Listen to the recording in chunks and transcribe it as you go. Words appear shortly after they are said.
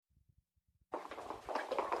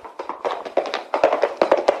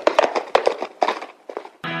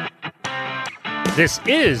This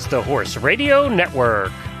is the Horse Radio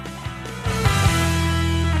Network.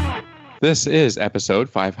 This is episode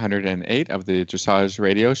 508 of the Dressage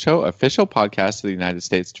Radio Show, official podcast of the United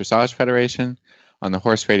States Dressage Federation on the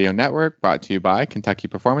Horse Radio Network, brought to you by Kentucky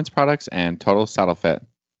Performance Products and Total Saddle Fit.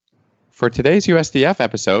 For today's USDF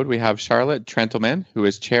episode, we have Charlotte Trentelman, who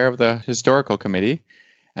is chair of the Historical Committee,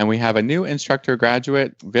 and we have a new instructor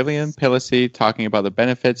graduate, Vivianne Pilicy, talking about the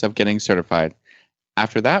benefits of getting certified.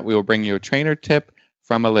 After that, we will bring you a trainer tip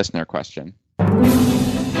from a listener question.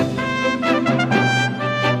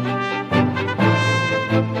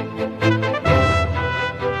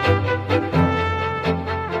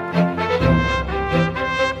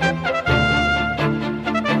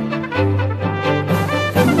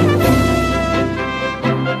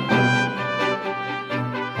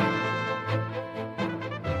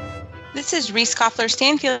 This is Reese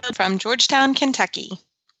Koffler-Stanfield from Georgetown, Kentucky.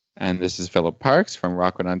 And this is Philip Parks from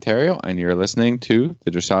Rockwood, Ontario, and you're listening to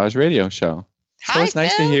the Dressage Radio Show. So Hi, it's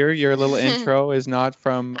nice Phil. to hear your little intro is not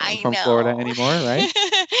from Florida anymore, right?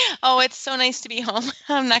 Oh, it's so nice to be home.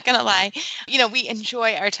 I'm not going to lie. You know, we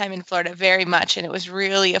enjoy our time in Florida very much, and it was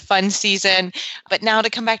really a fun season. But now to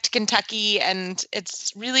come back to Kentucky, and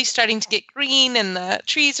it's really starting to get green, and the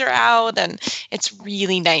trees are out, and it's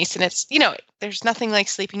really nice. And it's, you know, there's nothing like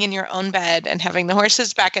sleeping in your own bed and having the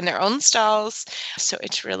horses back in their own stalls. So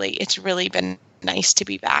it's really been nice to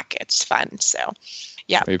be back. It's fun. So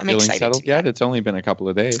yeah, Are you I'm feeling excited settled yet? It's only been a couple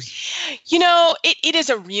of days. You know, it is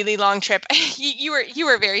a really long trip. You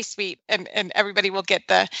were very sweet, and everybody will get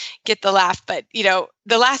the laugh. But you know,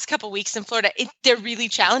 the last couple of weeks in Florida, they're really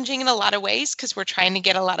challenging in a lot of ways because we're trying to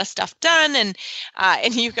get a lot of stuff done.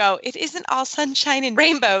 And you go, it isn't all sunshine and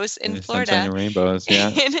rainbows in Florida. Sunshine and rainbows, yeah.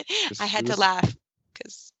 And I had to laugh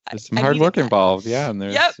because there's some hard work involved, yeah. And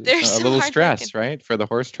there's a little stress, right, for the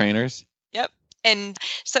horse trainers. Yep. And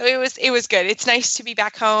so it was good. It's nice to be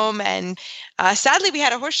back home. And sadly, we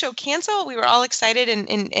had a horse show cancel. We were all excited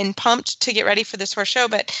and pumped to get ready for this horse show,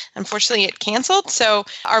 but unfortunately it canceled. So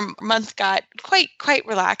our month got quite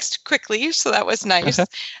relaxed quickly. So that was nice.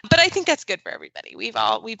 But I think that's good for everybody.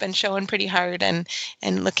 We've been showing pretty hard and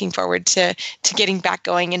looking forward to getting back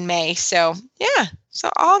going in May. So yeah. So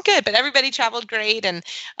all good, but everybody traveled great. And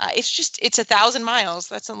it's 1,000 miles.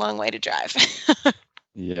 That's a long way to drive.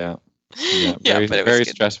 Yeah. Yeah, but very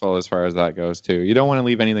stressful as far as that goes too. You don't want to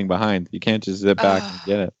leave anything behind. You can't just zip back and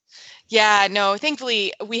get it. Yeah, no,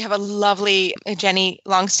 thankfully we have a lovely Jenny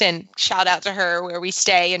Longston, shout out to her where we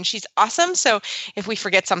stay, and she's awesome. So if we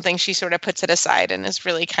forget something, she sort of puts it aside and is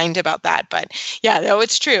really kind about that. But yeah, no,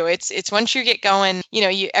 it's true. It's once you get going, you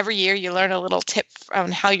know, every year you learn a little tip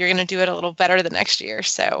on how you're going to do it a little better the next year.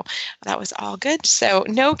 So that was all good. So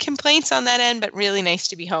no complaints on that end, but really nice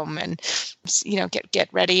to be home and, you know, get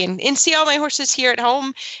ready and see all my horses here at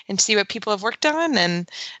home and see what people have worked on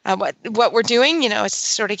and what we're doing. You know, it's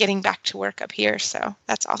sort of getting back to work up here, so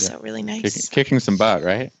that's also really nice. Kicking some butt,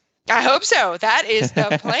 right? I hope so. That is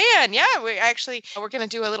the plan. Yeah, we're going to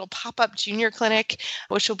do a little pop-up junior clinic,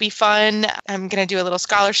 which will be fun. I'm going to do a little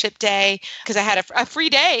scholarship day because I had a free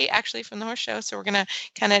day actually from the horse show, so we're going to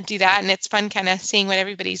kind of do that, and it's fun kind of seeing what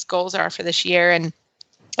everybody's goals are for this year. And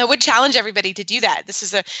I would challenge everybody to do that. This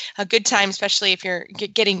is a good time, especially if you're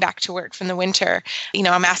getting back to work from the winter. You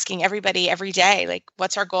know, I'm asking everybody every day, like,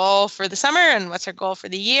 what's our goal for the summer and what's our goal for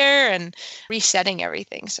the year, and resetting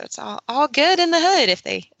everything. So it's all good in the hood, if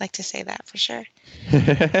they like to say that, for sure.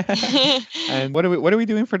 And what are we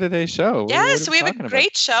doing for today's show? So we have a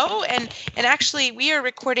great show, and actually we are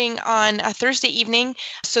recording on a Thursday evening.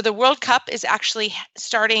 So the World Cup is actually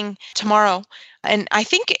starting tomorrow. And I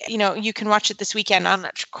think, you know, you can watch it this weekend. I'm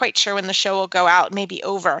not quite sure when the show will go out, maybe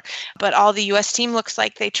over. But all the U.S. team looks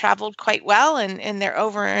like they traveled quite well, and they're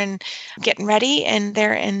over and getting ready, and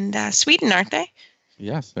they're in Sweden, aren't they?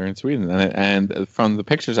 Yes, they're in Sweden. And from the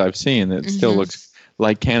pictures I've seen, it still looks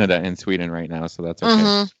like Canada and Sweden right now, so that's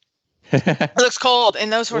okay. It looks cold,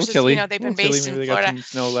 and those horses, you know, they've been based in Florida. They got some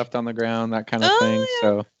snow left on the ground, that kind of thing. Yeah.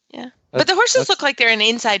 So yeah. But the horses look like they're in an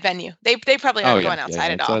inside venue. They probably aren't going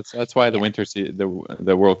outside at all. So that's why the winter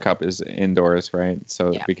the World Cup is indoors, right?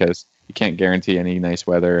 So because you can't guarantee any nice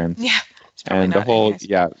weather, and the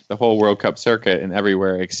whole World Cup circuit and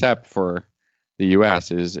everywhere except for the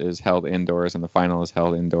U.S. is held indoors, and the final is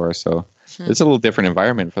held indoors. So it's a little different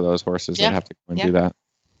environment for those horses that have to go and do that.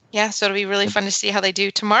 Yeah, so it'll be really fun to see how they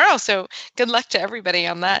do tomorrow. So good luck to everybody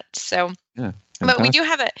on that. So. Yeah. But we do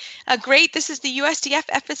have a great, this is the USDF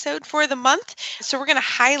episode for the month. So we're going to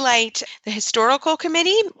highlight the Historical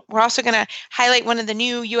Committee. We're also going to highlight one of the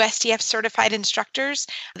new USDF certified instructors.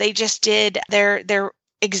 They just did their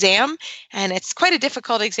exam, and it's quite a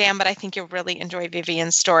difficult exam, but I think you'll really enjoy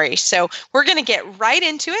Vivianne's story. So we're going to get right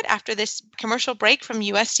into it after this commercial break from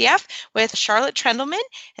USDF with Charlotte Trentelman,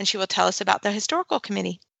 and she will tell us about the Historical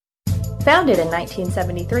Committee. Founded in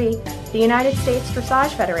 1973, the United States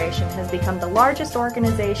Dressage Federation has become the largest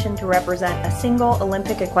organization to represent a single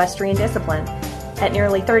Olympic equestrian discipline. At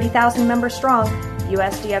nearly 30,000 members strong,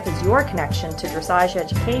 USDF is your connection to dressage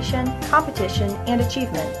education, competition, and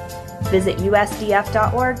achievement. Visit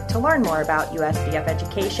USDF.org to learn more about USDF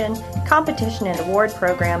education, competition and award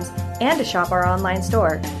programs, and to shop our online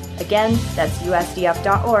store. Again, that's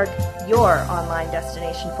USDF.org, your online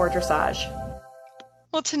destination for dressage.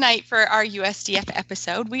 Well, tonight for our USDF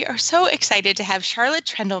episode, we are so excited to have Charlotte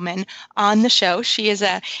Trentelman on the show. She is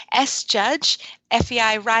a S Judge,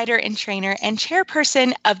 FEI rider and trainer, and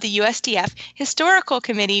chairperson of the USDF Historical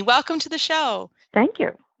Committee. Welcome to the show. Thank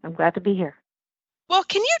you. I'm glad to be here. Well,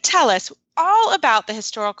 can you tell us all about the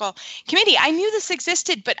Historical Committee? I knew this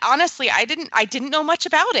existed, but honestly, I didn't know much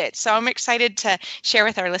about it. So I'm excited to share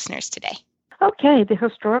with our listeners today. Okay, the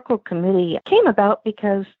Historical Committee came about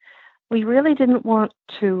because we really didn't want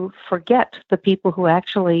to forget the people who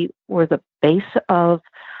actually were the base of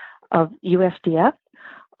USDF,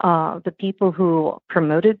 the people who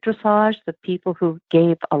promoted dressage, the people who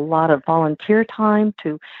gave a lot of volunteer time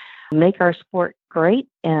to make our sport great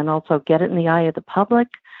and also get it in the eye of the public.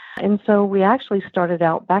 And so we actually started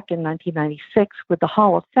out back in 1996 with the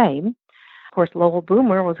Hall of Fame. Of course, Lowell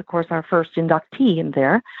Boomer was, of course, our first inductee in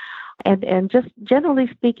there. And just generally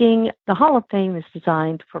speaking, the Hall of Fame is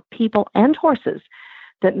designed for people and horses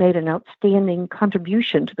that made an outstanding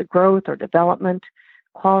contribution to the growth or development,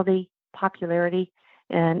 quality, popularity,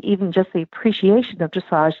 and even just the appreciation of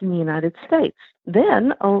dressage in the United States.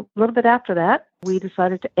 Then, a little bit after that, we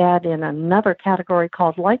decided to add in another category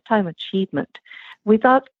called Lifetime Achievement. We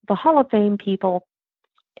thought the Hall of Fame people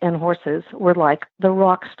and horses were like the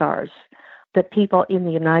rock stars, that people in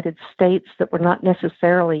the United States that were not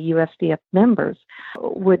necessarily USDF members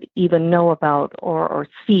would even know about or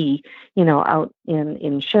see, out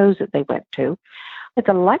in shows that they went to. But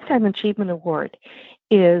the Lifetime Achievement Award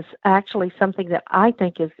is actually something that I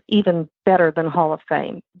think is even better than Hall of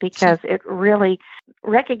Fame because it really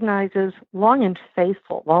recognizes long and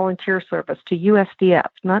faithful volunteer service to USDF,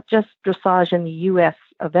 not just dressage in the US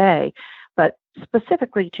of A, but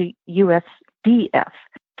specifically to USDF.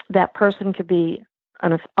 That person could be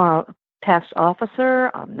a past officer,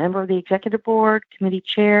 a member of the executive board, committee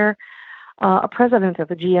chair, a president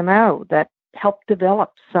of a GMO that helped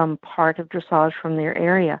develop some part of dressage from their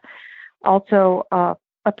area. Also, a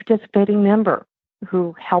participating member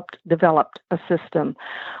who helped develop a system.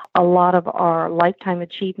 A lot of our Lifetime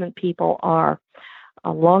Achievement people are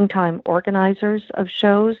longtime organizers of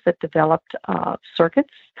shows that developed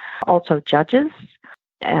circuits, also judges.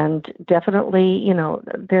 And definitely,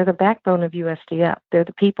 they're the backbone of USDF. They're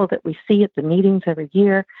the people that we see at the meetings every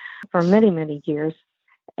year for many, many years.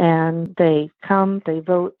 And they come, they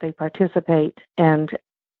vote, they participate. And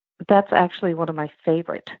that's actually one of my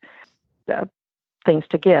favorite things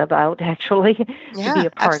to give out, actually, to be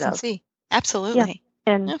a part of. Absolutely.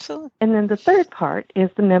 Yeah. And then the third part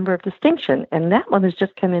is the Member of Distinction. And that one has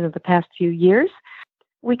just come in the past few years.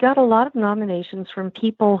 We got a lot of nominations from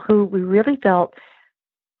people who we really felt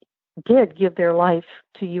did give their life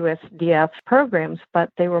to USDF programs, but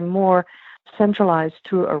they were more centralized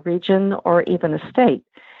to a region or even a state.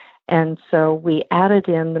 And so we added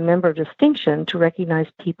in the Member of Distinction to recognize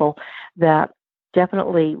people that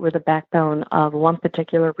definitely were the backbone of one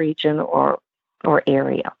particular region or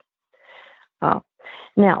area.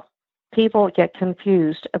 Now, people get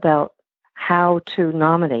confused about how to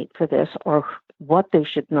nominate for this or what they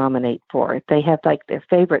should nominate for. If they have like their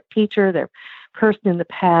favorite teacher, their person in the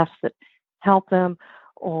past that helped them,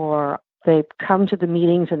 or they've come to the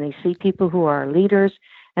meetings and they see people who are leaders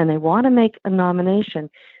and they want to make a nomination.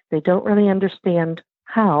 They don't really understand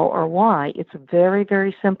how or why. It's very,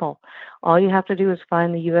 very simple. All you have to do is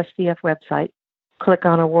find the USDF website, click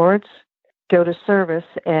on awards, go to service,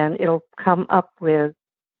 and it'll come up with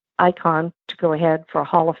icon to go ahead for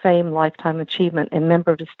Hall of Fame, Lifetime Achievement, and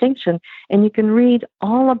Member of Distinction, and you can read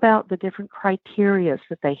all about the different criteria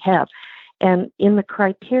that they have. And in the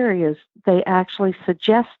criteria, they actually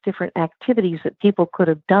suggest different activities that people could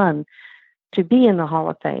have done to be in the Hall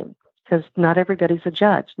of Fame, because not everybody's a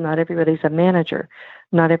judge, not everybody's a manager,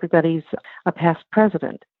 not everybody's a past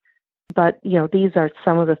president. But, these are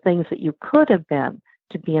some of the things that you could have been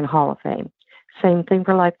to be in Hall of Fame. Same thing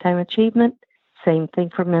for Lifetime Achievement, same thing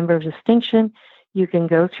for Member of Distinction. You can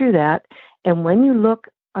go through that, and when you look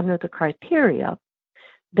under the criteria,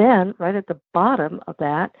 then right at the bottom of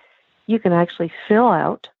that, you can actually fill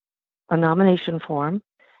out a nomination form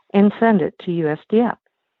and send it to USDF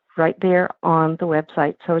right there on the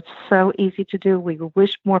website. So it's so easy to do. We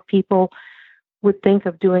wish more people would think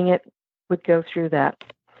of doing it, would go through that.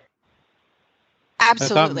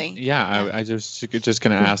 Absolutely. I just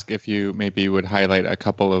going to ask if you maybe would highlight a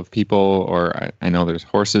couple of people, or I know there's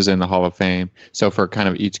horses in the Hall of Fame. So for kind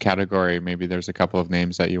of each category, maybe there's a couple of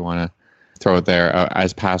names that you want to throw there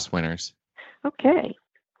as past winners. Okay.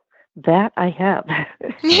 That I have.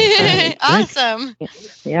 Okay. Awesome.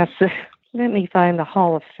 Yes. Let me find the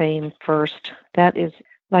Hall of Fame first. That is,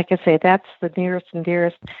 like I say, that's the nearest and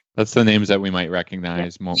dearest. That's the names that we might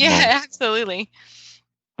recognize most. Yeah, absolutely.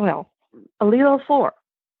 Well, Alilo 4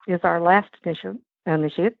 is our last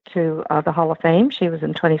initiate to the Hall of Fame. She was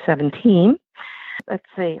in 2017. Let's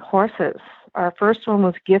see, horses. Our first one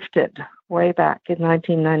was Gifted way back in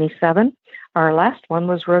 1997. Our last one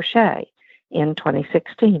was Rocher in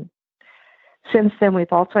 2016. Since then,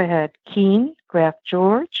 we've also had Keene, Graf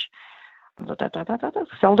George,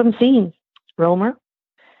 seldom seen, Romer.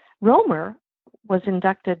 Romer was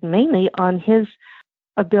inducted mainly on his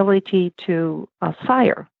ability to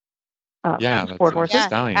sire sport horses. Yeah,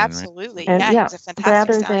 stallion, absolutely. right? And he was a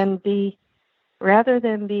fantastic rather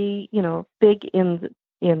than be big in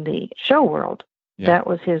the show world. Yeah. That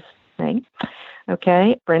was his thing.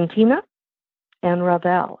 Okay, Brentina and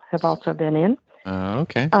Ravel have also been in.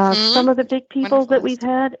 Okay. Some of the big people Wonderful that we've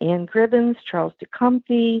had: Anne Gribbons, Charles de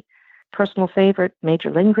Comfy, personal favorite Major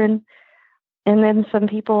Lindgren, and then some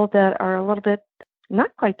people that are a little bit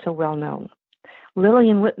not quite so well known.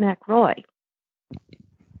 Lillian Whitmack Roy,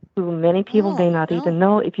 who many people may not even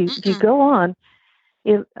know. If you go on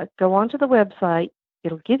to the website,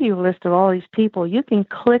 it'll give you a list of all these people. You can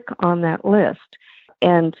click on that list,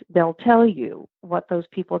 and they'll tell you what those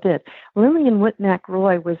people did. Lillian Whitmack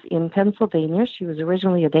Roy was in Pennsylvania. She was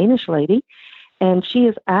originally a Danish lady, and she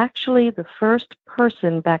is actually the first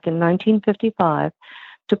person back in 1955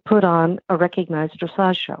 to put on a recognized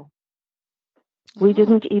dressage show. We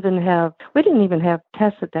didn't even have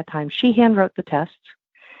tests at that time. She handwrote the tests,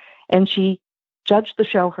 and she judged the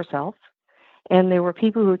show herself. And there were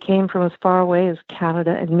people who came from as far away as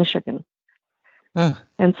Canada and Michigan.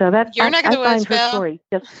 And so that I find her story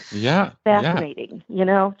just fascinating.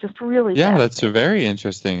 Just really fascinating. That's very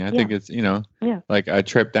interesting. I think it's like a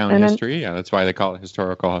trip down history. That's why they call it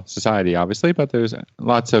Historical Society, obviously. But there's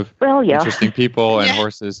lots of interesting people and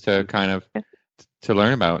horses to kind of to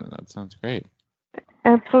learn about. That sounds great.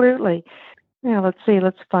 Absolutely. Now let's see.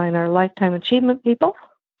 Let's find our Lifetime Achievement people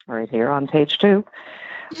right here on page 2.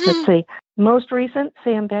 Let's see. Most recent,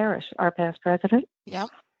 Sam Barish, our past president. Yeah.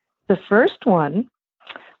 The first one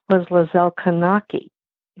was Lizelle Kanaki,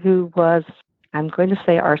 who was, I'm going to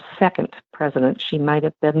say, our second president. She might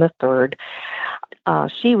have been the third.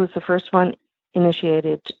 She was the first one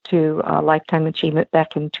initiated to Lifetime Achievement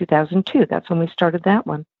back in 2002. That's when we started that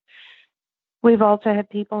one. We've also had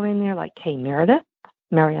people in there like Kay Meredith,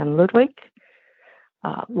 Marianne Ludwig,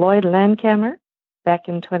 Lloyd Landkammer back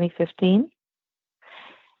in 2015.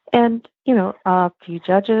 And, a few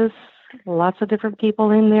judges, lots of different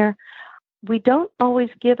people in there. We don't always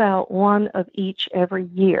give out one of each every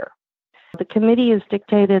year. The committee has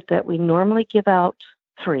dictated that we normally give out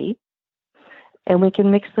 3, and we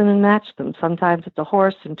can mix them and match them. Sometimes it's a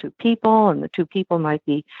horse and 2 people, and the 2 people might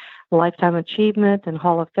be Lifetime Achievement and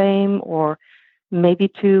Hall of Fame, or maybe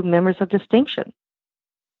 2 members of distinction.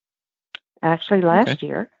 Actually, last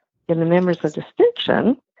year, in the members of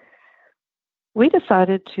distinction, we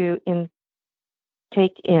decided to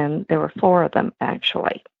there were 4 of them,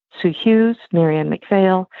 actually. Sue Hughes, Marianne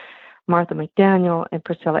McPhail, Martha McDaniel, and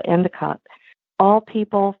Priscilla Endicott. All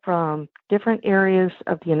people from different areas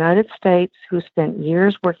of the United States who spent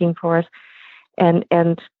years working for us and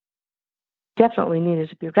definitely needed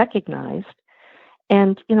to be recognized.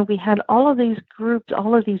 And, we had all of these groups,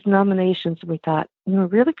 all of these nominations, and we thought, we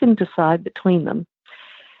really couldn't decide between them.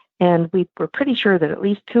 And we were pretty sure that at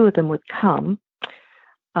least 2 of them would come.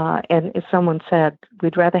 And if someone said,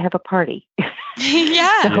 we'd rather have a party.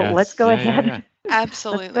 So let's go ahead. Yeah.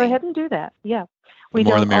 Absolutely. Let's go ahead and do that. Yeah. We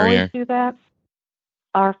More don't the merrier. always do that.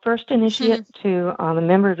 Our first initiate to the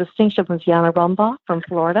member of distinction was Jana Rumbaugh from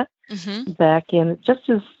Florida back in just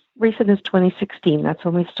as recent as 2016. That's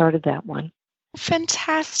when we started that one.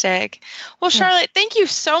 Fantastic. Well, Charlotte, thank you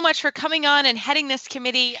so much for coming on and heading this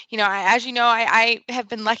committee. As you know, I have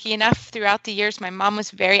been lucky enough throughout the years. My mom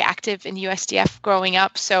was very active in USDF growing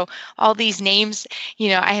up. So all these names,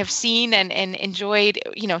 I have seen and enjoyed,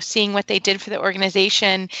 seeing what they did for the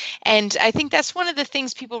organization. And I think that's one of the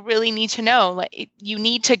things people really need to know. Like, you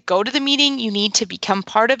need to go to the meeting. You need to become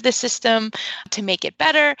part of the system to make it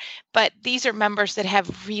better. But these are members that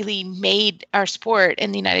have really made our sport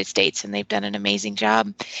in the United States, and they've done an amazing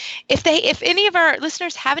job. If any of our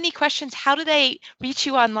listeners have any questions, how do they reach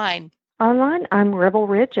you online? Online, I'm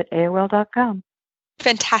rebelridge@AOL.com.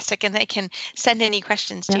 Fantastic. And they can send any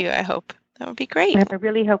questions to you, I hope. That would be great. I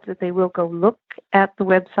really hope that they will go look at the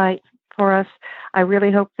website for us. I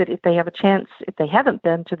really hope that if they have a chance, if they haven't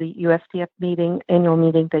been to the USDF annual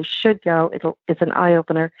meeting, they should go. It's an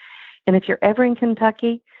eye-opener. And if you're ever in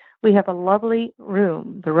Kentucky, we have a lovely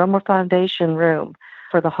room, the Romer Foundation room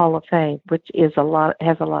for the Hall of Fame, which has a lot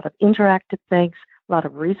of interactive things, a lot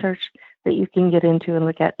of research that you can get into and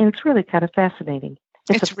look at. And it's really kind of fascinating.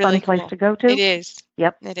 It's a really fun place cool. to go to. It is.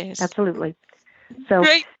 Yep. It is. Absolutely. So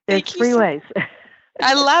Great. there's three ways.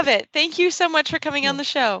 I love it. Thank you so much for coming on the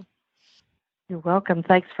show. You're welcome.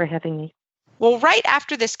 Thanks for having me. Well, right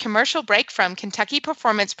after this commercial break from Kentucky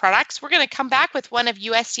Performance Products, we're going to come back with one of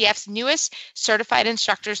USDF's newest certified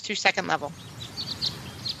instructors through second level.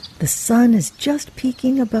 The sun is just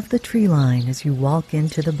peeking above the tree line as you walk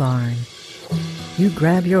into the barn. You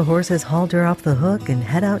grab your horse's halter off the hook and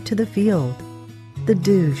head out to the field. The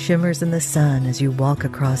dew shimmers in the sun as you walk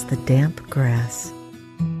across the damp grass.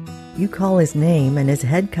 You call his name and his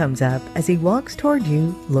head comes up as he walks toward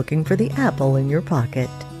you, looking for the apple in your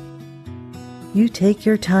pocket. You take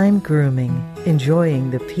your time grooming,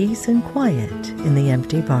 enjoying the peace and quiet in the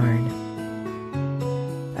empty barn.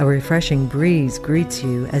 A refreshing breeze greets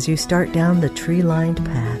you as you start down the tree-lined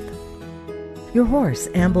path. Your horse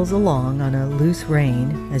ambles along on a loose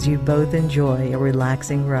rein as you both enjoy a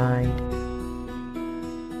relaxing ride.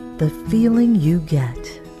 The feeling you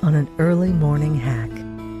get on an early morning hack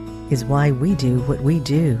is why we do what we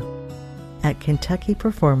do at Kentucky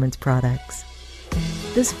Performance Products.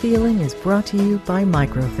 This feeling is brought to you by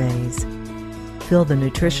Microphase. Fill the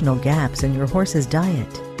nutritional gaps in your horse's diet.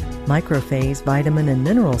 Microphase Vitamin and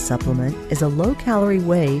Mineral Supplement is a low-calorie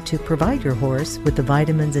way to provide your horse with the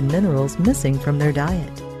vitamins and minerals missing from their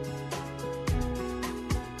diet.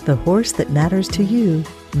 The horse that matters to you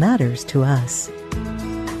matters to us.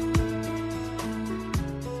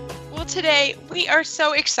 Today, we are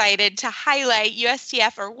so excited to highlight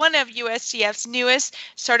USDF, or one of USDF's newest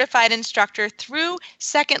certified instructor through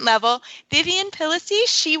second level, Vivianne Pilicy.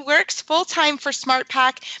 She works full-time for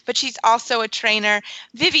SmartPack, but she's also a trainer.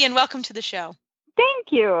 Vivianne, welcome to the show.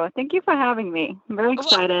 Thank you. Thank you for having me. I'm very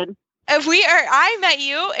excited. I met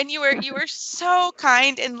you, and you were so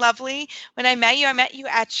kind and lovely. When I met you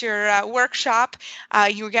at your workshop.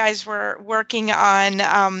 You guys were working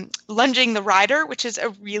on lunging the rider, which is a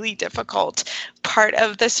really difficult part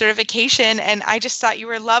of the certification. And I just thought you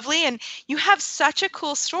were lovely, and you have such a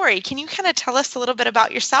cool story. Can you kind of tell us a little bit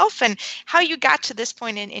about yourself and how you got to this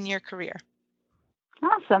point in your career?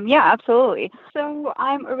 Awesome. Yeah, absolutely. So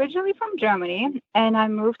I'm originally from Germany, and I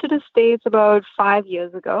moved to the States about 5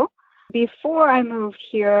 years ago. Before I moved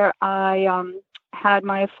here, I had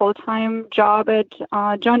my full-time job at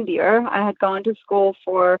John Deere. I had gone to school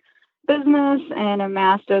for business and a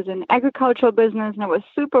master's in agricultural business, and I was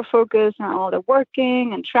super focused on all the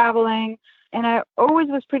working and traveling. And I always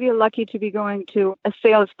was pretty lucky to be going to a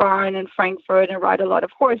sales barn in Frankfurt and ride a lot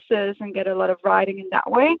of horses and get a lot of riding in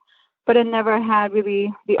that way. But I never had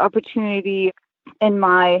really the opportunity in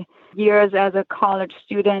my years as a college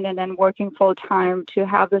student and then working full time to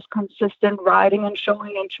have this consistent riding and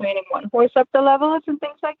showing and training one horse up the levels and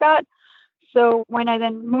things like that. So when I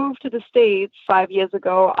then moved to the States 5 years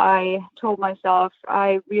ago, I told myself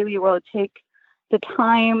I really will take the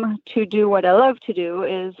time to do what I love to do,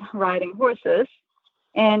 is riding horses,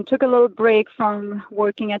 and took a little break from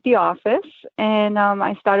working at the office. And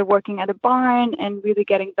I started working at a barn and really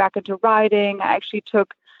getting back into riding. I actually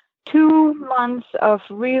took 2 months of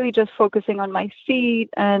really just focusing on my feet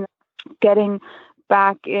and getting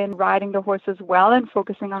back in riding the horse as well, and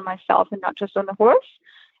focusing on myself and not just on the horse.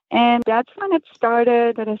 And that's when it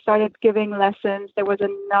started, that I started giving lessons. There was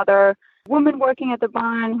another woman working at the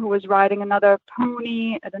barn who was riding another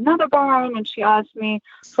pony at another barn, and she asked me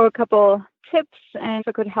for a couple tips and if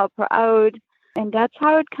I could help her out. And that's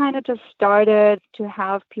how it kind of just started, to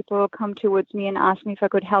have people come towards me and ask me if I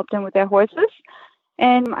could help them with their horses.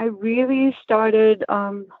 And I really started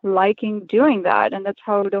liking doing that. And that's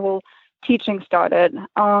how the whole teaching started.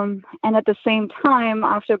 And at the same time,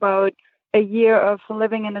 after about a year of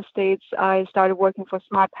living in the States, I started working for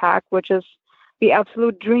SmartPack, which is the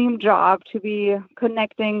absolute dream job, to be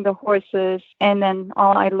connecting the horses and then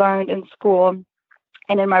all I learned in school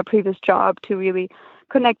and in my previous job to really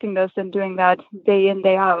connecting this and doing that day in,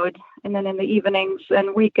 day out. And then in the evenings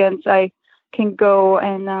and weekends, I can go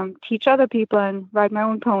and teach other people and ride my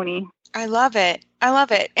own pony. I love it. I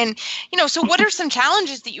love it. And, so what are some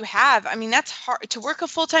challenges that you have? I mean, that's hard to work a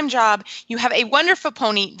full-time job. You have a wonderful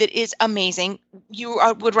pony that is amazing. You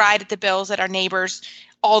would ride at the bills at our neighbors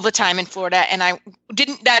all the time in Florida. And I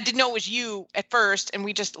didn't know it was you at first. And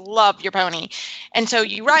we just love your pony. And so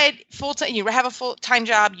you ride full-time, you have a full-time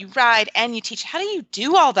job, you ride and you teach. How do you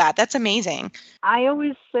do all that? That's amazing. I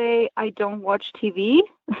always say I don't watch TV.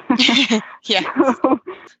 Yeah. So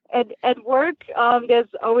at work, there's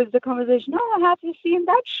always the conversation, oh, have you seen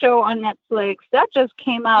that show on Netflix? That just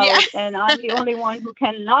came out, yeah. And I'm the only one who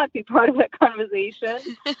cannot be part of that conversation.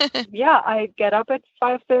 Yeah, I get up at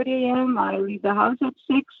 5:30 a.m. I leave the house at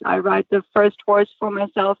 6. I ride the first horse for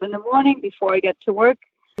myself in the morning before I get to work.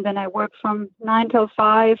 And then I work from 9 till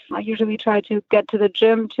 5. I usually try to get to the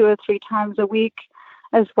gym 2 or 3 times a week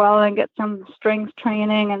as well and get some strength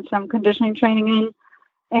training and some conditioning training in.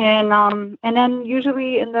 And then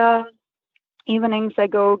usually in the evenings I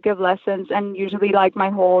go give lessons, and usually like my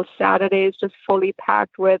whole Saturday is just fully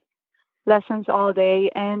packed with lessons all day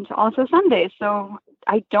and also Sundays. So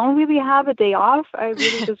I don't really have a day off. I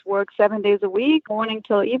really just work 7 days a week, morning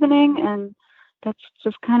till evening, and that's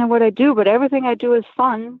just kind of what I do. But everything I do is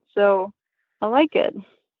fun, so I like it.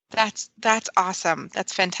 That's awesome.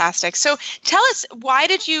 That's fantastic. So tell us, why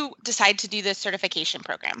did you decide to do this certification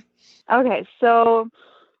program? Okay, so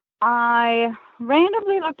I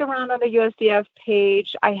randomly looked around on the USDF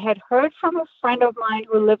page. I had heard from a friend of mine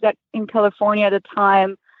who lived in California at the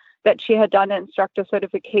time that she had done an instructor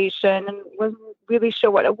certification and wasn't really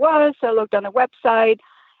sure what it was. So I looked on the website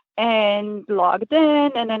and logged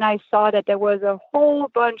in, and then I saw that there was a whole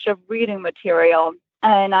bunch of reading material.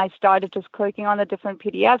 And I started just clicking on the different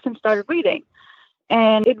PDFs and started reading.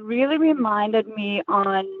 And it really reminded me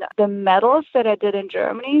on the medals that I did in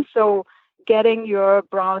Germany. So getting your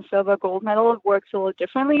bronze, silver, gold medal works a little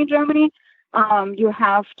differently in Germany. You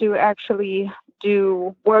have to actually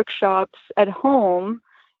do workshops at home,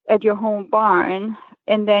 at your home barn,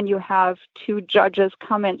 and then you have 2 judges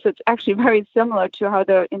come in. So it's actually very similar to how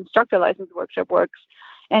the instructor license workshop works.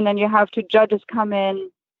 And then you have 2 judges come in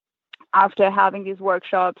after having these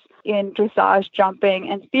workshops in dressage,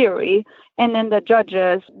 jumping, and theory. And then the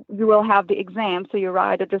judges, you will have the exam. So you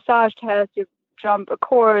ride a dressage test, you jump a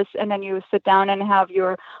course, and then you sit down and have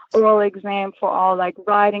your oral exam for all like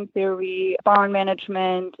riding theory, barn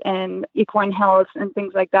management, and equine health, and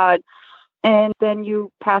things like that. And then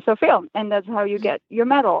you pass or fail, and that's how you get your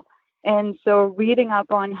medal. And so reading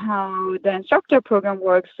up on how the instructor program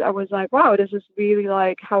works, I was like, wow, this is really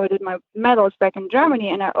like how I did my medals back in Germany.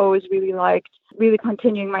 And I always really liked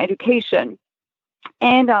continuing my education.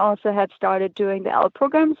 And I also had started doing the L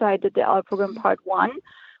program. So I did the L program part 1,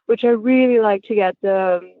 which I really like to get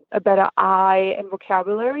a better eye and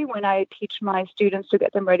vocabulary when I teach my students to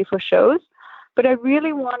get them ready for shows. But I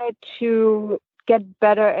really wanted to get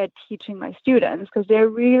better at teaching my students because they're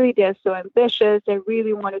so ambitious. They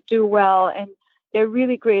really want to do well, and they're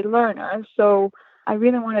really great learners. So I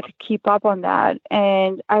really wanted to keep up on that.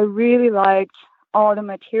 And I really liked all the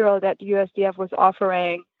material that USDF was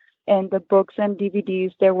offering and the books and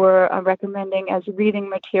DVDs they were recommending as reading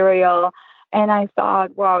material. And I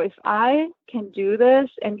thought, wow, if I can do this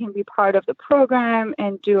and can be part of the program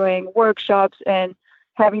and doing workshops and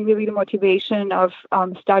having really the motivation of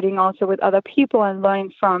studying also with other people and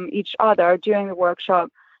learning from each other during the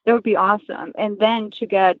workshop, that would be awesome. And then to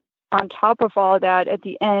get on top of all that at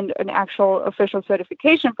the end, an actual official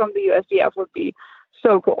certification from the USDF would be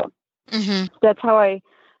so cool. Mm-hmm. That's how I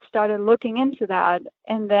started looking into that.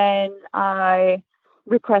 And then I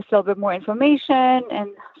requested a little bit more information. And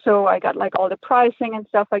so I got like all the pricing and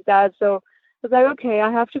stuff like that. So I was like, okay,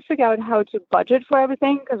 I have to figure out how to budget for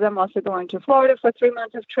everything because I'm also going to Florida for 3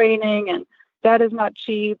 months of training, and that is not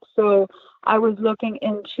cheap. So I was looking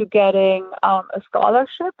into getting a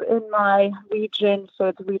scholarship in my region. So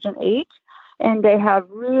it's Region 8, and they have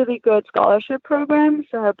really good scholarship programs.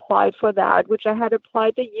 So I applied for that, which I had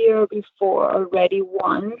applied the year before already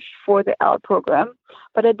once for the L program,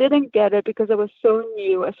 but I didn't get it because I was so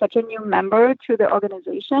new, as such a new member to the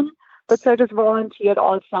organization. But so I just volunteered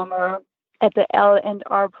all summer at the L and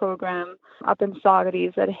R program up in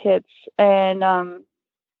Saugerties at HITS. And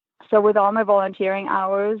so with all my volunteering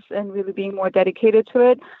hours and really being more dedicated to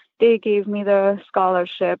it, they gave me the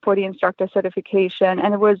scholarship for the instructor certification.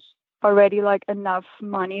 And it was already like enough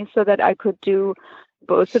money so that I could do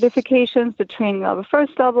both certifications, the training level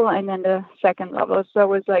first level and then the second level. So I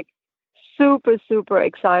was like super, super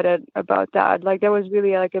excited about that. Like that was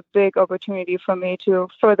really like a big opportunity for me to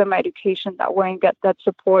further my education that way and get that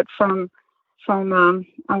support from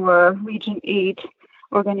our Region 8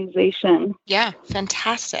 organization. Yeah,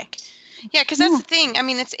 fantastic. Yeah, because that's the thing. I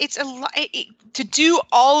mean, it's a lot to do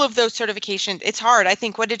all of those certifications. It's hard. I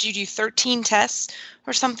think. What did you do? 13 tests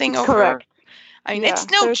or something over? Correct. I mean, it's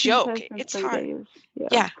no joke. It's hard. Days.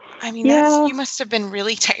 Yeah. I mean, you must have been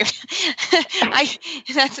really tired.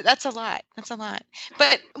 That's a lot. That's a lot.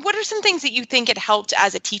 But what are some things that you think it helped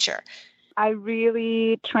as a teacher? I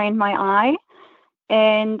really trained my eye.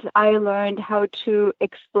 And I learned how to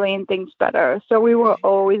explain things better. So we were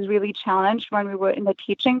always really challenged when we were in the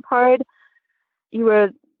teaching part. You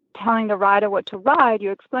were telling the rider what to ride,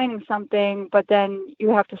 you're explaining something, but then you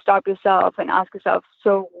have to stop yourself and ask yourself,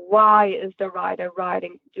 so why is the rider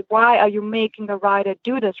riding? Why are you making the rider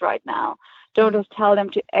do this right now? Don't just tell them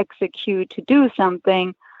to execute, to do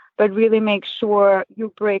something, but really make sure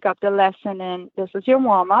you break up the lesson in this is your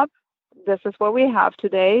warm-up, this is what we have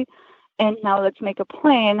today. And now let's make a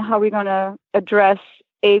plan. How are we going to address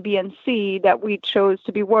A, B, and C that we chose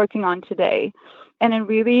to be working on today? And then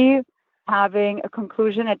really having a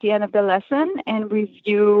conclusion at the end of the lesson and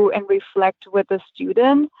review and reflect with the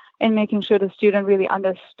student and making sure the student really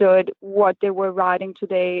understood what they were writing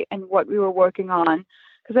today and what we were working on.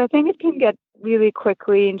 Because I think it can get really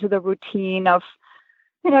quickly into the routine of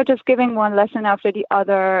just giving one lesson after the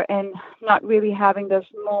other and not really having this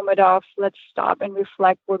moment of let's stop and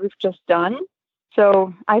reflect what we've just done.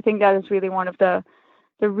 So I think that is really one of the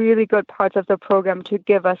really good parts of the program to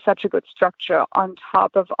give us such a good structure on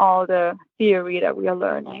top of all the theory that we are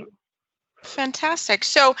learning. Fantastic.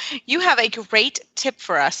 So you have a great tip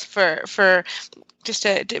for us for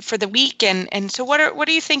the week. And so what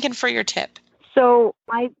are you thinking for your tip? So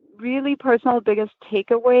my really personal biggest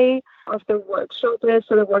takeaway of the workshop is,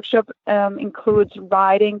 so the workshop includes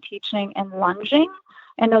riding, teaching, and lunging.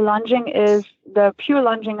 And the lunging is the pure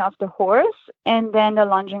lunging of the horse, and then the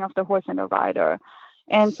lunging of the horse and the rider.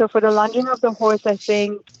 And so for the lunging of the horse, I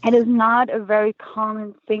think it is not a very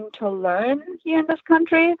common thing to learn here in this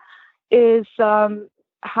country, is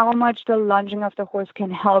how much the lunging of the horse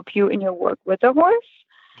can help you in your work with the horse.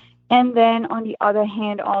 And then on the other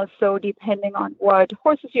hand, also depending on what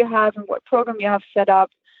horses you have and what program you have set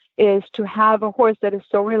up, is to have a horse that is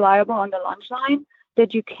so reliable on the lunge line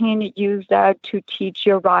that you can use that to teach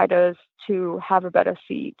your riders to have a better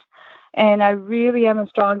seat. And I really am a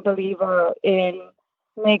strong believer in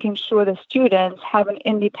making sure the students have an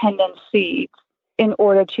independent seat in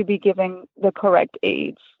order to be giving the correct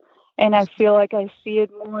aids. And I feel like I see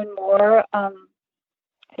it more and more,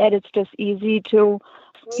 that it's just easy to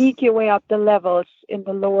sneak your way up the levels in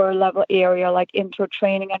the lower level area, like intro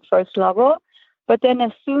training and first level. But then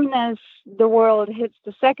as soon as the world hits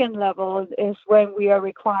the second level is when we are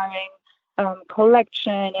requiring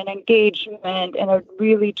collection and engagement and a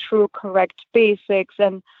really true correct basics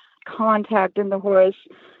and contact in the horse.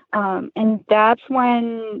 And that's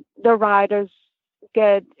when the riders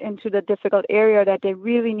get into the difficult area that they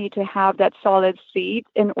really need to have that solid seat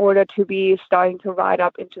in order to be starting to ride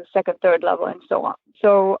up into second, third level and so on.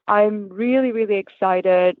 So I'm really, really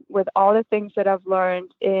excited with all the things that I've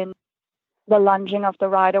learned in the lunging of the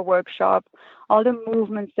rider workshop, all the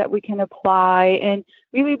movements that we can apply, and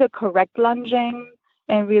really the correct lunging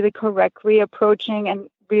and really correctly approaching. And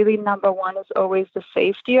really number one is always the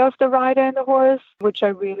safety of the rider and the horse, which I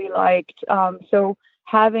really liked. So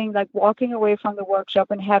having walking away from the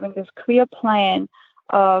workshop and having this clear plan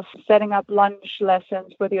of setting up lunge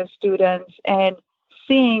lessons with your students and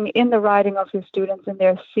seeing in the riding of your students in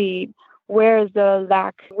their seat, where is the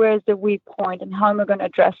lack, where is the weak point, and how am I going to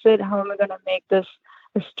address it? How am I going to make this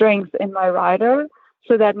a strength in my rider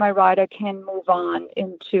so that my rider can move on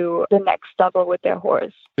into the next level with their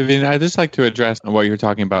horse? Vivianne, I'd just like to address what you were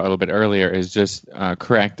talking about a little bit earlier, is just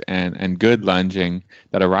correct and good lunging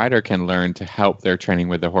that a rider can learn to help their training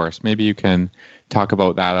with the horse. Maybe you can talk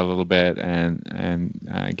about that a little bit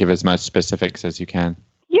and give as much specifics as you can.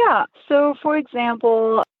 Yeah. So, for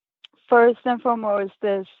example, first and foremost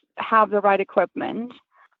is have the right equipment,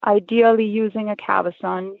 ideally using a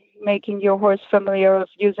cavesson, making your horse familiar with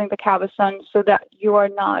using the cavesson so that you are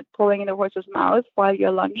not pulling in the horse's mouth while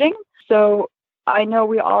you're lunging. So I know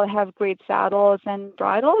we all have great saddles and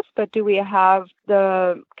bridles, but do we have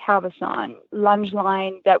the cavesson lunge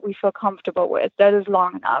line that we feel comfortable with, that is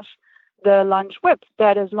long enough? The lunge whip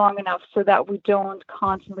that is long enough so that we don't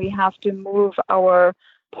constantly have to move our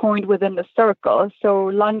point within the circle. So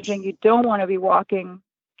lunging, you don't want to be walking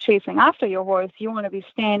chasing after your horse, you want to be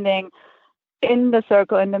standing in the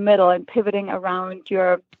circle in the middle and pivoting around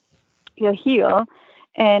your heel.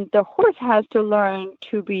 And the horse has to learn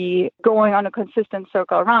to be going on a consistent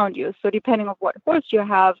circle around you. So depending on what horse you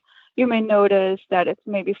have, you may notice that it's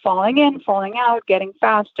maybe falling in, falling out, getting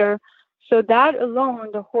faster. So that alone,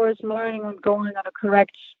 the horse learning and going on a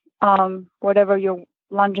correct, whatever you're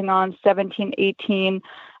lunging on, 17, 18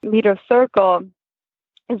 meter circle,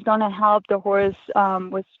 is going to help the horse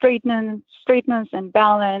with straightness and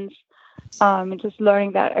balance, and just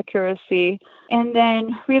learning that accuracy. And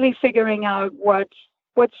then really figuring out what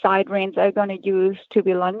side reins are going to use to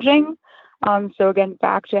be lunging. So again,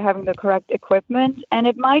 back to having the correct equipment. And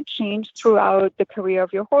it might change throughout the career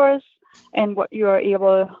of your horse and what you're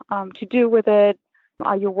able to do with it.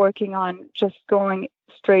 Are you working on just going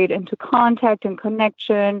straight into contact and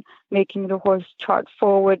connection, making the horse chart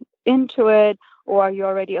forward into it? Or are you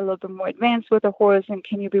already a little bit more advanced with the horse, and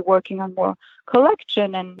can you be working on more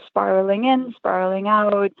collection and spiraling in, spiraling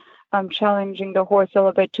out, challenging the horse a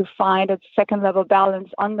little bit to find a second level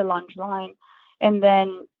balance on the lunge line? And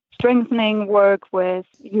then strengthening work with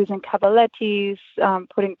using cavalettis,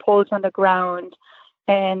 putting poles on the ground,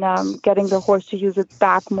 and getting the horse to use its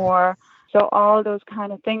back more. So all those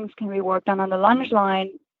kind of things can be worked on the lunge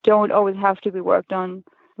line, don't always have to be worked on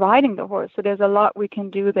riding the horse. So there's a lot we can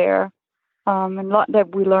do there, and a lot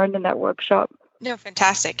that we learned in that workshop. No,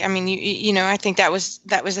 fantastic. I mean, you know, I think that was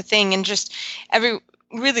a thing, and just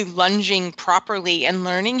really lunging properly and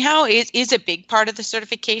learning how is a big part of the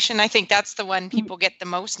certification. I think that's the one people get the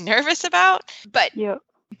most nervous about, but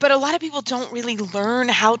a lot of people don't really learn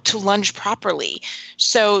how to lunge properly.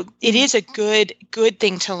 So it is a good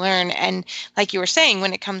thing to learn. And like you were saying,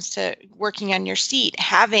 when it comes to working on your seat,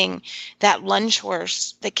 having that lunge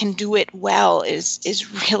horse that can do it well is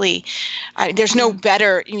really, there's no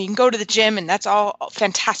better. You can go to the gym and that's all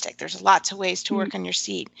fantastic. There's lots of ways to work on your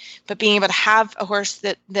seat, but being able to have a horse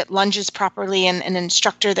that lunges properly and an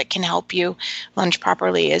instructor that can help you lunge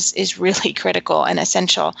properly is really critical and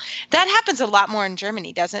essential. That happens a lot more in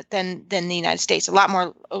Germany, doesn't it, than the United States? A lot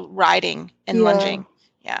more riding and lunging.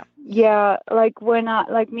 Yeah.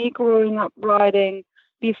 Like me growing up riding,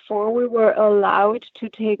 before we were allowed to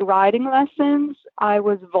take riding lessons, I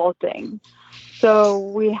was vaulting. So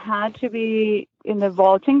we had to be in the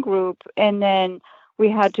vaulting group, and then we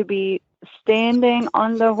had to be standing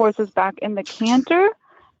on the horse's back in the canter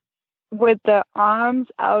with the arms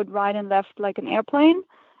out right and left like an airplane.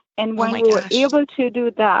 And when we were able to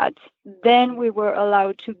do that, then we were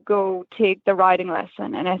allowed to go take the riding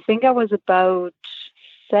lesson. And I think I was about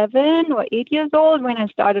 7 or 8 years old when I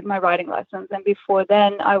started my riding lessons. And before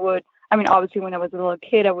then, obviously when I was a little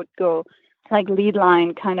kid, I would go like lead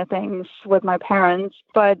line kind of things with my parents.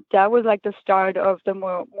 But that was like the start of the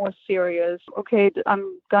more serious, okay,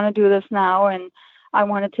 I'm going to do this now, and I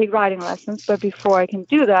want to take riding lessons. But before I can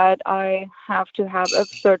do that, I have to have a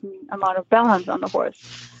certain amount of balance on the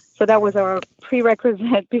horse. So that was our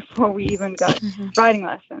prerequisite before we even got riding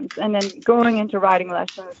lessons. And then going into riding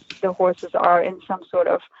lessons, the horses are in some sort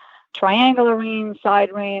of triangular rein,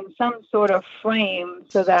 side rein, some sort of frame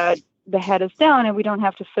so that the head is down and we don't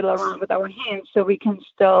have to fiddle around with our hands, so we can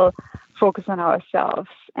still focus on ourselves.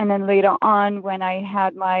 And then later on, when I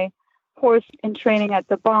had my horse in training at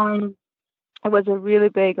the barn, it was a really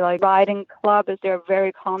big riding club, as they're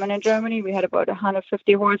very common in Germany. We had about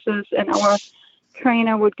 150 horses, and our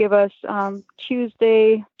trainer would give us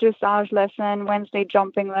Tuesday dressage lesson, Wednesday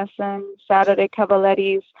jumping lesson, Saturday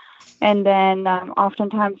cavalettis, and then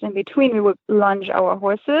oftentimes in between we would lunge our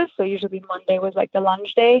horses. So usually Monday was like the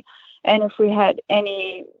lunge day. And if we had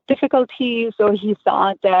any difficulties or he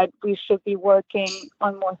thought that we should be working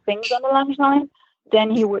on more things on the lunge line,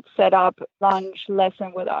 then he would set up lunge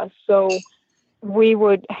lesson with us. So we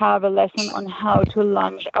would have a lesson on how to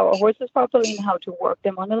lunge our horses properly and how to work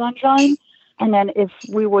them on the lunge line. And then if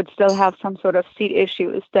we would still have some sort of seat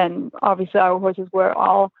issues, then obviously our horses were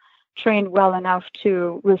all trained well enough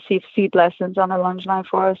to receive seat lessons on a lunge line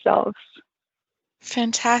for ourselves.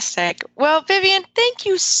 Fantastic. Well, Vivianne, thank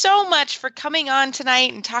you so much for coming on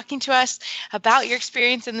tonight and talking to us about your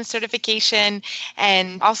experience in the certification,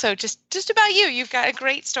 and also just about you. You've got a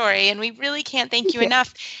great story, and we really can't thank you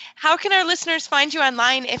enough. How can our listeners find you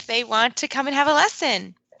online if they want to come and have a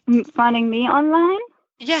lesson? Finding me online?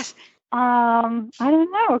 Yes. I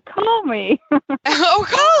don't know. Call me. Oh,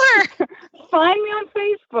 call her. Find me on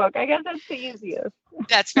Facebook. I guess that's the easiest.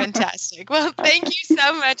 That's fantastic. Well, thank you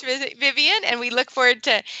so much, Vivianne, and we look forward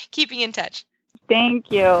to keeping in touch.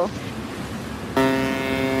 Thank you.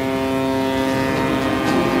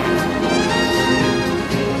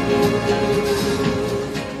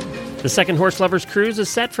 The second Horse Lovers Cruise is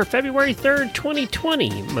set for February 3rd,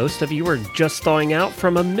 2020. Most of you are just thawing out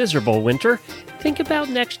from a miserable winter. Think about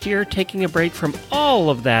next year taking a break from all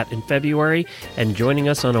of that in February and joining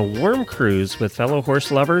us on a warm cruise with fellow horse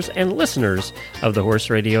lovers and listeners of the Horse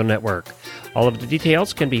Radio Network. All of the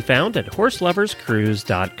details can be found at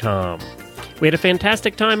horseloverscruise.com. We had a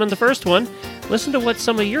fantastic time on the first one. Listen to what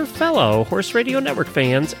some of your fellow Horse Radio Network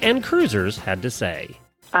fans and cruisers had to say.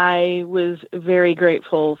 I was very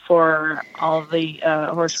grateful for all of the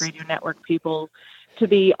Horse Radio Network people to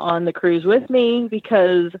be on the cruise with me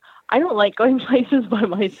because I don't like going places by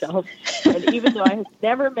myself. And even though I had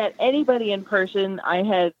never met anybody in person, I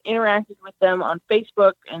had interacted with them on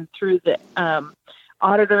Facebook and through the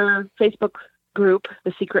Auditor Facebook group,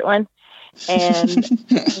 the secret one. And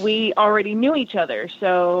we already knew each other.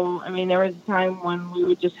 So, I mean, there was a time when we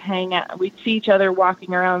would just hang out. We'd see each other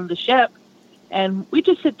walking around the ship, and we'd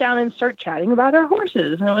just sit down and start chatting about our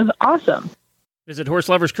horses. And it was awesome. Visit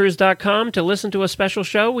horseloverscruise.com to listen to a special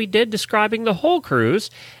show we did describing the whole cruise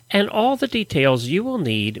and all the details you will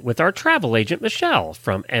need with our travel agent, Michelle,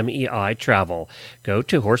 from MEI Travel. Go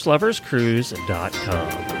to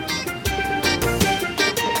horseloverscruise.com.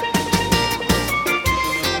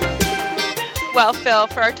 Well, Phil,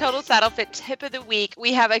 for our Total Saddle Fit tip of the week,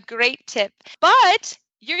 we have a great tip, but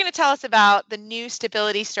you're going to tell us about the new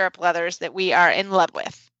stability stirrup leathers that we are in love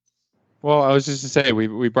with. Well, I was just to say,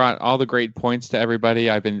 we brought all the great points to everybody.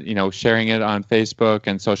 I've been, sharing it on Facebook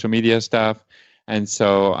and social media stuff. And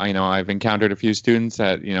so, I've encountered a few students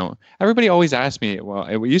that, everybody always asks me, well,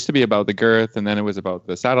 it used to be about the girth, and then it was about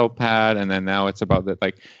the saddle pad, and then now it's about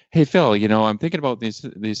hey, Phil, I'm thinking about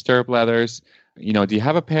these stirrup leathers. Do you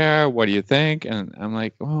have a pair? What do you think? And I'm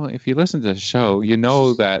like, well, if you listen to the show, you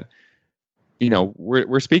know that,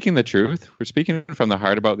 we're speaking the truth. We're speaking from the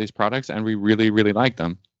heart about these products, and we really, really like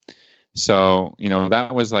them. So,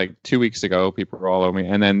 that was like 2 weeks ago. People were all over me.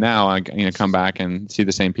 And then now I, come back and see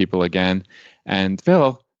the same people again. And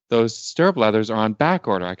Phil, those stirrup leathers are on back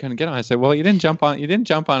order. I couldn't get on. I said, well, you didn't jump on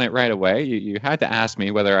it right away. You had to ask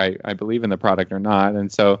me whether I believe in the product or not.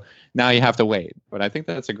 And so now you have to wait. But I think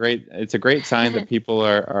it's a great sign that people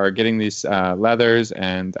are getting these leathers.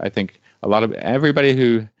 And I think everybody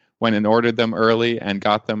who went and ordered them early and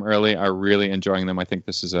got them early are really enjoying them. I think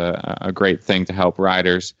this is a great thing to help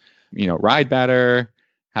riders, ride better,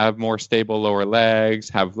 have more stable lower legs,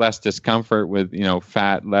 have less discomfort with,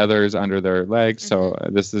 fat leathers under their legs. So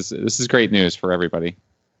this is great news for everybody.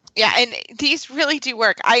 Yeah, and these really do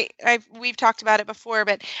work. We've talked about it before,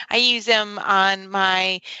 but I use them on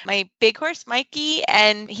my big horse, Mikey,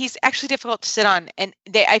 and he's actually difficult to sit on, and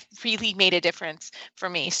I really made a difference for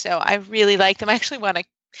me. So I really like them. I actually want to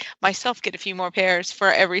myself get a few more pairs for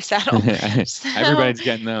every saddle. So, everybody's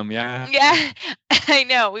getting them. Yeah. Yeah, I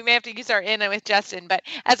know. We may have to use our in with Justin, but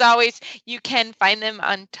as always, you can find them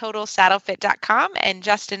on totalsaddlefit.com, and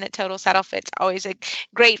Justin at Total Saddle Fit's always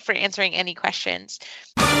great for answering any questions.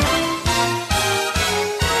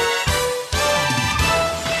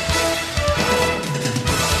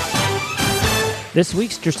 This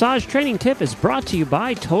week's dressage training tip is brought to you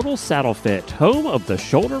by Total Saddle Fit, home of the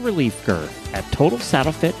shoulder relief girth at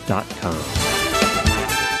totalsaddlefit.com.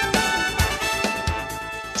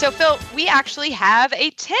 So Phil, we actually have a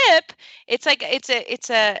tip. It's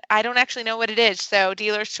a I don't actually know what it is. So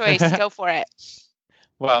dealer's choice, go for it.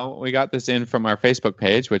 Well, we got this in from our Facebook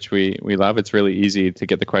page, which we love. It's really easy to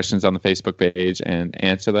get the questions on the Facebook page and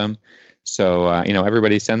answer them. So,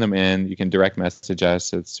 everybody send them in. You can direct message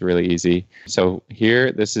us. It's really easy. So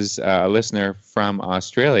here, this is a listener from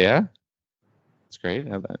Australia. It's great.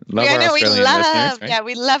 Our Australian listeners, right? Yeah,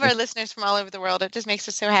 we love our listeners from all over the world. It just makes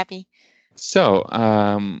us so happy. So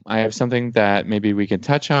I have something that maybe we can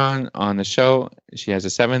touch on the show. She has a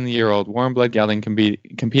 7-year-old warm blood gelding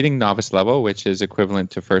competing novice level, which is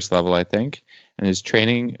equivalent to first level, I think, and is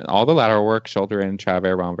training all the lateral work, shoulder in,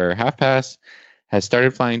 travers, renvers, half pass. Has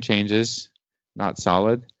started flying changes, not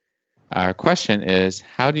solid. Our question is,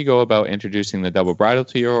 how do you go about introducing the double bridle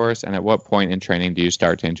to your horse, and at what point in training do you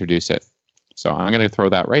start to introduce it? So I'm going to throw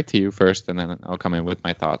that right to you first, and then I'll come in with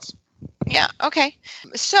my thoughts. Yeah, okay.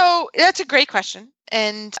 So that's a great question.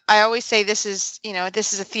 And I always say this is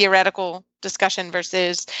a theoretical discussion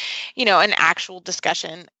versus, an actual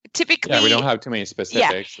discussion. Typically, we don't have too many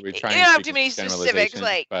specifics. Yeah, we try don't have too many specifics. We're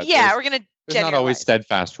going to generalize. There's not always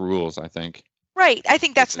steadfast rules, I think. Right. I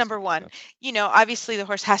think that's number one. Obviously the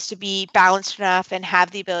horse has to be balanced enough and have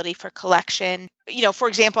the ability for collection. For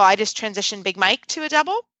example, I just transitioned Big Mike to a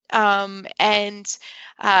double. And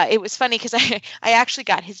it was funny because I actually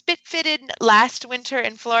got his bit fitted last winter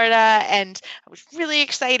in Florida, and I was really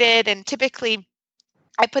excited. And typically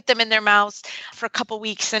I put them in their mouths for a couple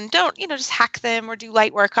weeks and don't, just hack them or do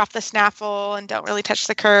light work off the snaffle and don't really touch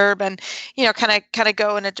the curb and, kind of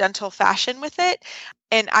go in a gentle fashion with it.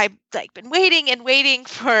 And I've been waiting and waiting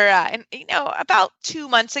for, about 2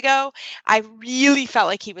 months ago, I really felt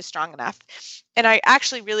like he was strong enough. And I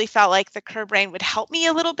actually really felt like the curb rein would help me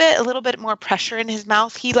a little bit more pressure in his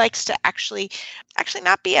mouth. He likes to actually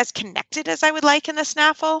not be as connected as I would like in the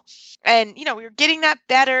snaffle. And, we were getting that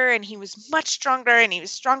better and he was much stronger and he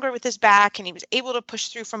was stronger with his back and he was able to push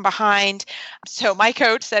through from behind. So my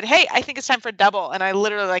coach said, "Hey, I think it's time for a double." And I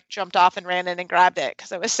literally jumped off and ran in and grabbed it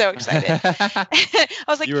because I was so excited. I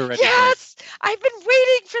was like, "Yes, I've been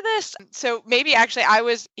waiting for this." So maybe actually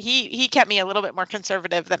he kept me a little bit more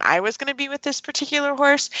conservative than I was going to be with this particular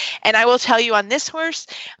horse. And I will tell you, on this horse,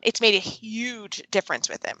 it's made a huge difference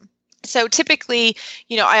with him. So typically,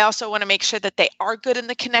 I also want to make sure that they are good in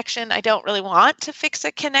the connection. I don't really want to fix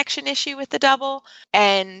a connection issue with the double.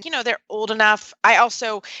 And, they're old enough. I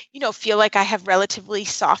also, feel like I have relatively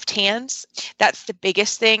soft hands. That's the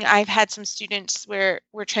biggest thing. I've had some students where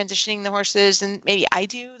we're transitioning the horses and maybe I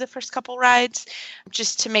do the first couple rides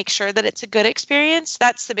just to make sure that it's a good experience.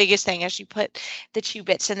 That's the biggest thing. As you put the 2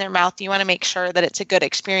 bits in their mouth, you want to make sure that it's a good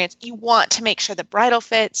experience. You want to make sure the bridle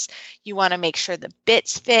fits. You want to make sure the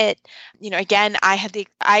bits fit. Again,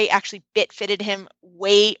 I actually bit fitted him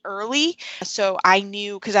way early. So I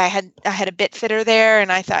knew, because I had a bit fitter there and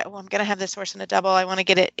I thought, well, I'm going to have this horse in a double. I want to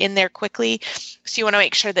get it in there quickly. So you want to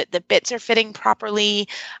make sure that the bits are fitting properly,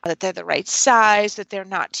 that they're the right size, that they're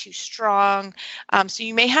not too strong. So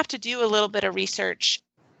you may have to do a little bit of research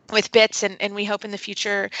with bits, and we hope in the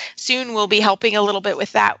future soon we'll be helping a little bit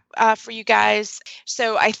with that for you guys.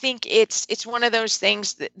 So I think it's one of those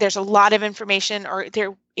things that there's a lot of information, or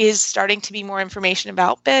there is starting to be more information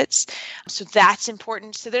about bits. So that's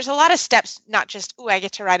important. So there's a lot of steps, not just, I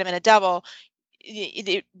get to ride them in a double.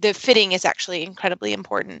 The fitting is actually incredibly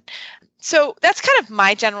important. So that's kind of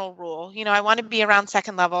my general rule. I want to be around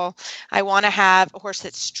second level. I want to have a horse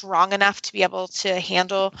that's strong enough to be able to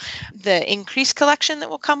handle the increased collection that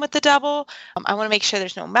will come with the double. I want to make sure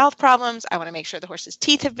there's no mouth problems. I want to make sure the horse's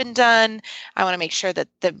teeth have been done. I want to make sure that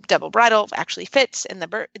the double bridle actually fits and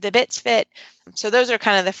the bits fit. So those are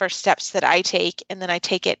kind of the first steps that I take, and then I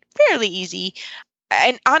take it fairly easy.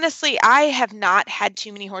 And honestly, I have not had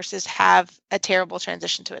too many horses have a terrible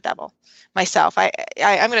transition to a double myself. I'm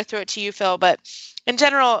going to throw it to you, Phil, but in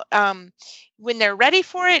general, when they're ready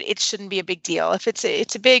for it, it shouldn't be a big deal. If it's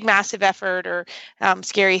a big, massive effort or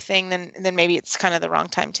scary thing, then maybe it's kind of the wrong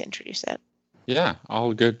time to introduce it. Yeah,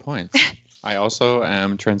 all good points. I also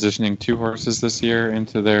am transitioning 2 horses this year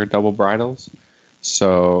into their double bridles.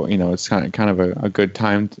 So, it's kind of a good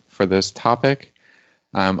time for this topic.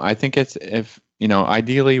 I think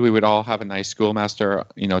ideally we would all have a nice schoolmaster,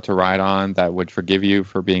 to ride on that would forgive you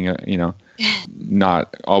for being,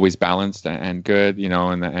 not always balanced and good,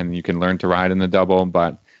 and you can learn to ride in the double,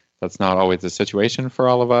 but that's not always the situation for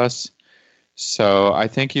all of us. So I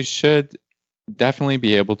think you should definitely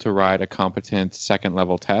be able to ride a competent second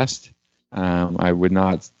level test. I would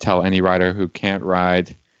not tell any rider who can't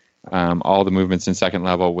ride all the movements in second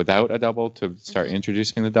level without a double to start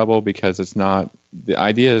introducing the double, because the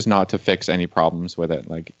idea is not to fix any problems with it.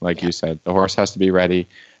 Like you said, the horse has to be ready.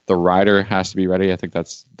 The rider has to be ready. I think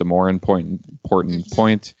that's the more important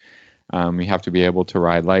point. You have to be able to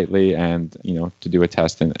ride lightly and, to do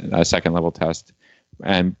a second level test,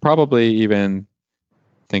 and probably even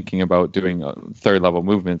thinking about doing third level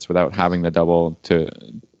movements without having the double to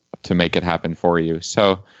make it happen for you.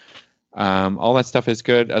 So, all that stuff is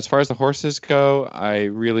good. As far as the horses go, I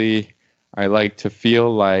like to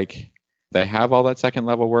feel like they have all that second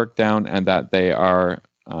level work down, and that they are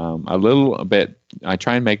a little bit, I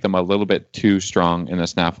try and make them a little bit too strong in the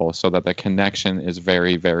snaffle so that the connection is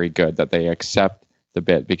very, very good, that they accept the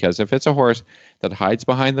bit. Because if it's a horse that hides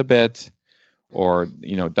behind the bit, or,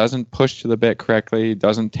 doesn't push to the bit correctly,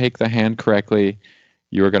 doesn't take the hand correctly,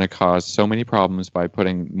 you are going to cause so many problems by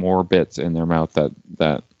putting more bits in their mouth that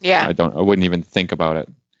I wouldn't even think about it.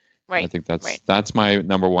 Right. I think that's my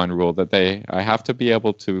number one rule, that I have to be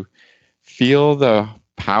able to feel the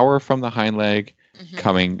power from the hind leg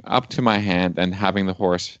coming up to my hand and having the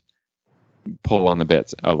horse pull on the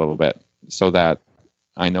bits a little bit, so that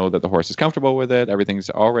I know that the horse is comfortable with it.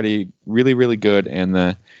 Everything's already really, really good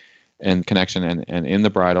in connection and in the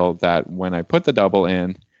bridle, that when I put the double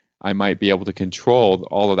in, I might be able to control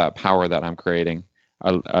all of that power that I'm creating,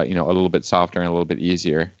 a little bit softer and a little bit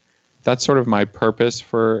easier. That's sort of my purpose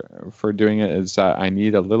for doing it, is that I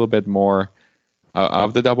need a little bit more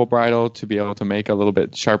of the double bridle to be able to make a little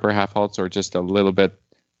bit sharper half halts, or just a little bit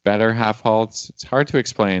better half halts. It's hard to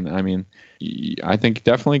explain. I mean, I think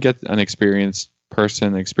definitely get an experienced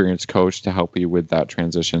coach to help you with that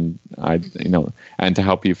transition. And to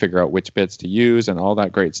help you figure out which bits to use and all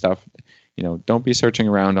that great stuff. Don't be searching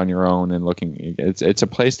around on your own and looking. It's a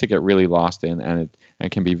place to get really lost in, and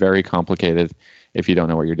it can be very complicated if you don't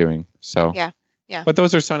know what you're doing. So yeah. But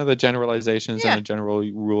those are some of the generalizations and the general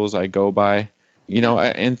rules I go by.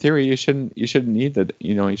 In theory, you shouldn't need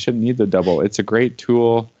the double. It's a great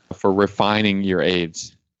tool for refining your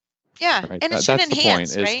aids. Yeah, right? And it That's should the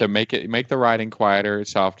enhance, point, right? is to make the riding quieter,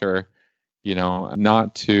 softer.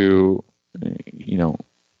 Not to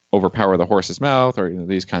overpower the horse's mouth or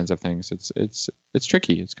these kinds of things. It's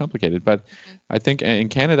tricky. It's complicated. But I think in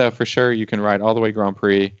Canada, for sure, you can ride all the way Grand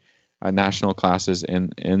Prix national classes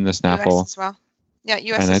in the snaffle. US as well. Yeah,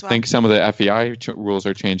 US and as I well. think some of the FEI rules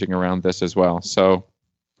are changing around this as well. So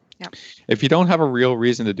if you don't have a real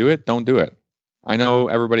reason to do it, don't do it. I know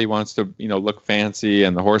everybody wants to, look fancy,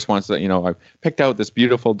 and the horse wants to, I picked out this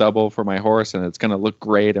beautiful double for my horse and it's going to look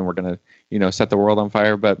great and we're going to, set the world on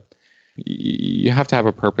fire. But you have to have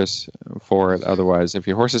a purpose for it. Otherwise, if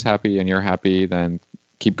your horse is happy and you're happy, then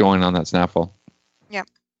keep going on that snaffle. Yeah,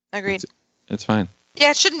 agreed. It's fine.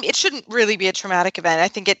 Yeah, it shouldn't really be a traumatic event. I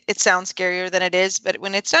think it sounds scarier than it is, but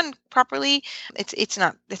when it's done properly, it's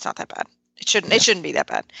not that bad. It shouldn't be that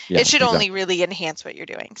bad. Yeah, it should only really enhance what you're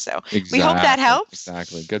doing. So exactly. We hope that helps.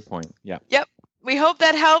 Exactly. Good point. Yeah. Yep. We hope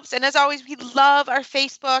that helps. And as always, we love our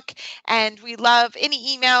Facebook and we love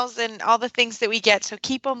any emails and all the things that we get. So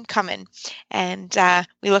keep them coming. And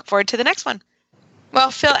we look forward to the next one. Well,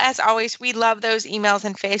 Phil, as always, we love those emails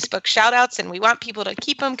and Facebook shout outs, and we want people to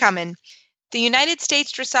keep them coming. The United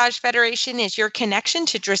States Dressage Federation is your connection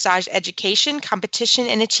to dressage education, competition,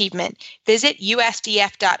 and achievement. Visit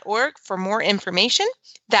USDF.org for more information.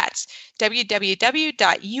 That's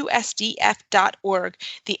www.usdf.org,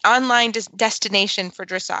 the online destination for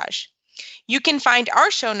dressage. You can find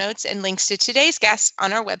our show notes and links to today's guests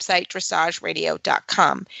on our website,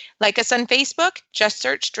 dressageradio.com. Like us on Facebook, just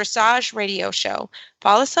search Dressage Radio Show.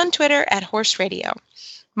 Follow us on Twitter at Horse Radio.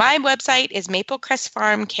 My website is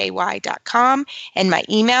maplecrestfarmky.com, and my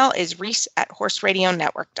email is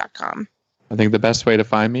reese@horseradionetwork.com. I think the best way to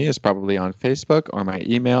find me is probably on Facebook, or my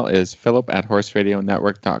email is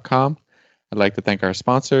philip@horseradionetwork.com. I'd like to thank our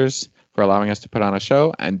sponsors for allowing us to put on a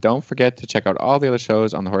show, and don't forget to check out all the other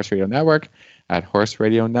shows on the Horse Radio Network at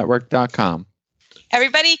horseradionetwork.com.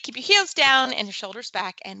 Everybody, keep your heels down and your shoulders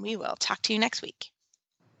back, and we will talk to you next week.